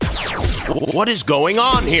What is going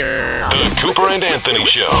on here? The Cooper and Anthony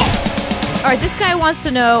Show. All right, this guy wants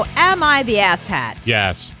to know, am I the asshat?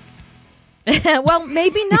 Yes. Well,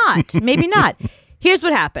 maybe not. Maybe not. Here's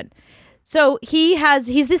what happened. So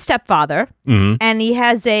he's the stepfather, and he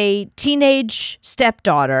has a teenage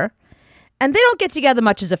stepdaughter, and they don't get together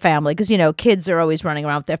much as a family because, kids are always running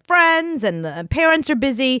around with their friends and the parents are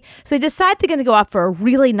busy. So they decide they're going to go out for a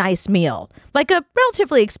really nice meal, like a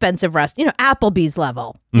relatively expensive restaurant, Applebee's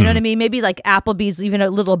level. You know what I mean? Maybe like Applebee's, even a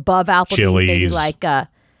little above Applebee's. Chili's, maybe like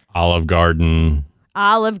Olive Garden.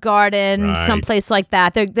 Right. Someplace like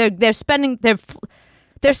that. They're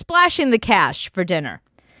splashing the cash for dinner.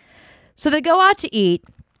 So they go out to eat,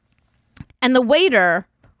 and the waiter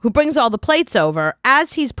who brings all the plates over,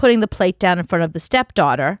 as he's putting the plate down in front of the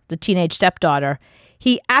stepdaughter, the teenage stepdaughter,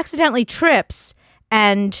 he accidentally trips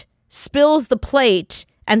and spills the plate,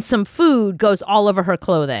 and some food goes all over her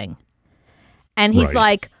clothing. And he's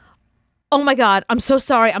like, oh my God, I'm so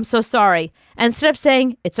sorry. I'm so sorry. And instead of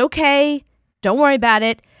saying, it's okay, don't worry about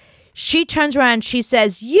it, she turns around and she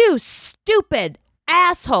says, you stupid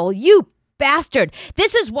asshole, you bastard.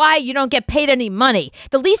 This is why you don't get paid any money.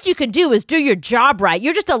 The least you can do is do your job right.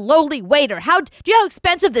 You're just a lowly waiter. Do you know how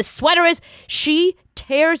expensive this sweater is? She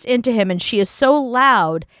tears into him, and she is so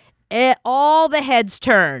loud, all the heads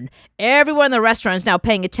turn. Everyone in the restaurant is now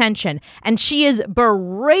paying attention, and she is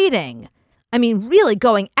berating, really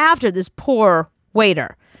going after this poor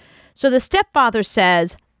waiter. So the stepfather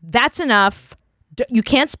says, that's enough. You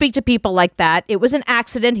can't speak to people like that. It was an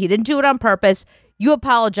accident. He didn't do it on purpose. You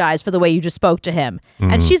apologize for the way you just spoke to him.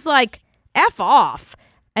 And she's like, F off.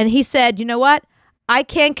 And he said, you know what? I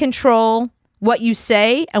can't control what you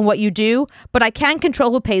say and what you do, but I can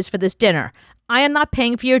control who pays for this dinner. I am not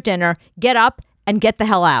paying for your dinner. Get up and get the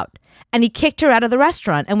hell out. And he kicked her out of the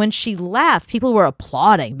restaurant. And when she left, people were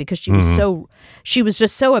applauding because she was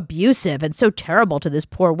just so abusive and so terrible to this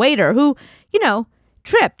poor waiter who,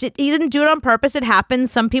 tripped. He didn't do it on purpose. It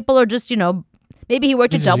happens. Some people are just, maybe he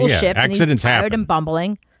worked a double shift and he's tired and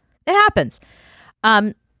bumbling. It happens.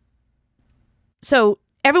 So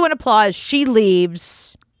everyone applauds. She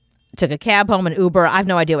leaves, took a cab home, an Uber. I have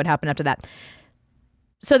no idea what happened after that.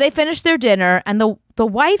 So they finished their dinner, and the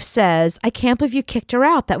wife says, I can't believe you kicked her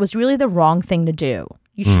out. That was really the wrong thing to do.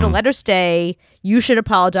 You should have let her stay. You should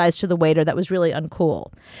apologize to the waiter. That was really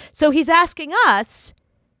uncool. So he's asking us,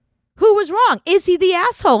 who was wrong? Is he the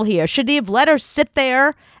asshole here? Should he have let her sit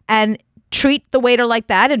there and treat the waiter like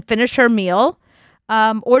that and finish her meal?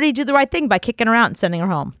 Or did he do the right thing by kicking her out and sending her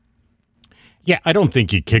home? Yeah, I don't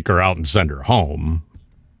think you kick her out and send her home.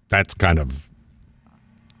 That's kind of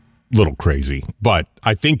a little crazy. But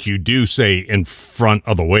I think you do say in front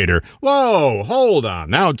of the waiter, whoa, hold on.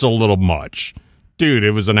 Now it's a little much. Dude,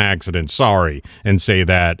 it was an accident. Sorry. And say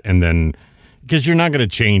that. And then, because you're not going to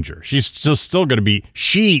change her. She's still going to be,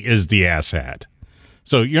 she is the asshat.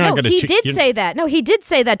 So you're not going to. He did say that. No, he did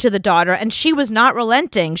say that to the daughter, and she was not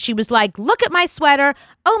relenting. She was like, "Look at my sweater.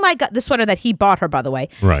 Oh my God, the sweater that he bought her, by the way."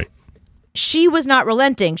 Right. She was not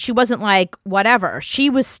relenting. She wasn't like whatever. She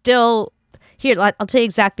was still here. I'll tell you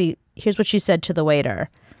exactly. Here's what she said to the waiter: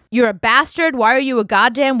 "You're a bastard. Why are you a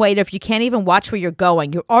goddamn waiter if you can't even watch where you're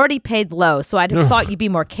going? You're already paid low, so I'd have thought you'd be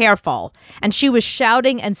more careful." And she was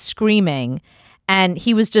shouting and screaming. And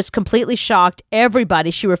he was just completely shocked.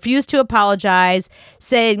 Everybody. She refused to apologize,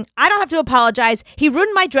 saying, I don't have to apologize. He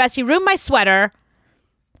ruined my dress. He ruined my sweater.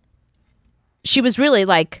 She was really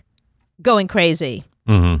like going crazy.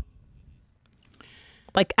 Like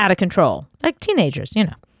out of control. Like teenagers,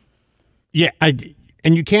 Yeah. And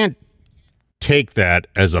you can't take that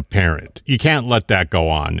as a parent. You can't let that go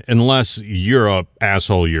on unless you're a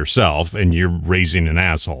asshole yourself and you're raising an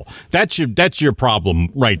asshole. That's your problem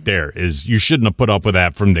right there, is you shouldn't have put up with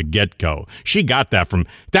that from the get-go. She got that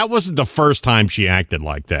that wasn't the first time she acted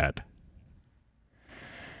like that.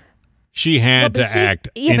 She had to act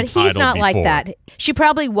entitled but he's not before. like that. She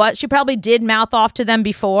probably did mouth off to them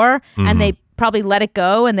before, and they probably let it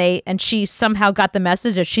go, and she somehow got the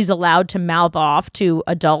message that she's allowed to mouth off to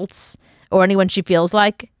adults or anyone she feels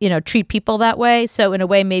like, treat people that way. So in a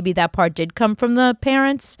way, maybe that part did come from the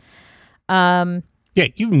parents. Yeah,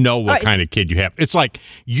 what kind of kid you have. It's like,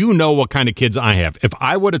 what kind of kids I have. If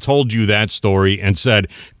I would have told you that story and said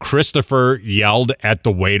Christopher yelled at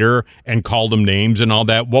the waiter and called him names and all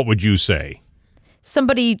that, what would you say?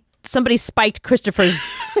 Somebody spiked Christopher's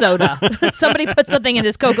soda. Somebody put something in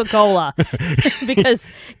his Coca-Cola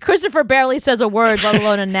because Christopher barely says a word, let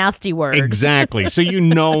alone a nasty word. Exactly. So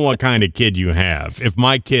what kind of kid you have. If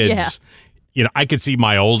my kids, I could see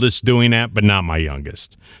my oldest doing that, but not my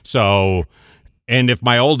youngest. So, And if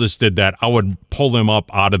my oldest did that, I would pull him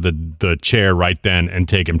up out of the chair right then and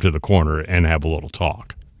take him to the corner and have a little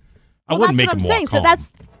talk. I wouldn't make him walk home.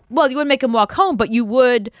 So well, you wouldn't make him walk home, but you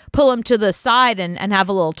would pull him to the side and have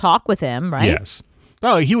a little talk with him, right? Yes.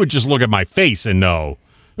 Well, he would just look at my face and know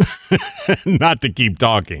not to keep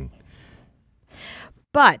talking.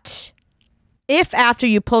 But if after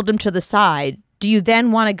you pulled him to the side, do you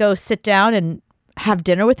then want to go sit down and have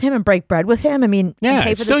dinner with him and break bread with him? I mean, Yeah, and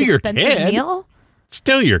pay it's for still this your expensive kid. meal?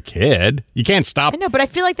 Still your kid. You can't stop. I know, but I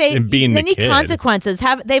feel like they being the need kid. consequences.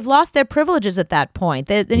 They've lost their privileges at that point.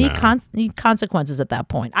 They need need consequences at that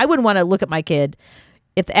point. I wouldn't want to look at my kid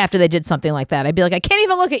after they did something like that. I'd be like, I can't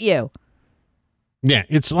even look at you. Yeah,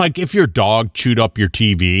 it's like if your dog chewed up your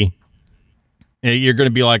TV, you're going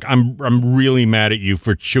to be like, I'm really mad at you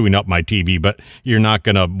for chewing up my TV, but you're not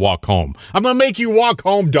going to walk home. I'm going to make you walk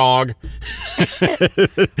home, dog.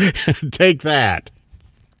 Take that.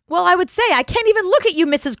 Well, I would say, I can't even look at you,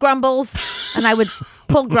 Mrs. Grumbles. And I would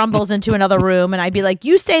pull Grumbles into another room, and I'd be like,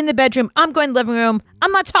 you stay in the bedroom. I'm going to the living room.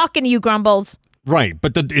 I'm not talking to you, Grumbles. Right,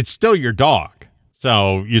 but it's still your dog.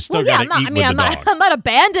 So you still got to eat with the dog. I'm not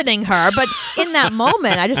abandoning her, but in that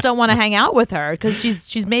moment, I just don't want to hang out with her because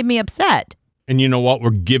she's made me upset. And you know what?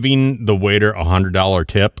 We're giving the waiter a $100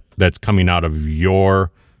 tip that's coming out of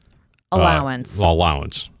your allowance.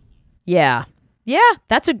 Allowance. Yeah. Yeah,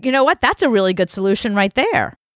 you know what? That's a really good solution right there.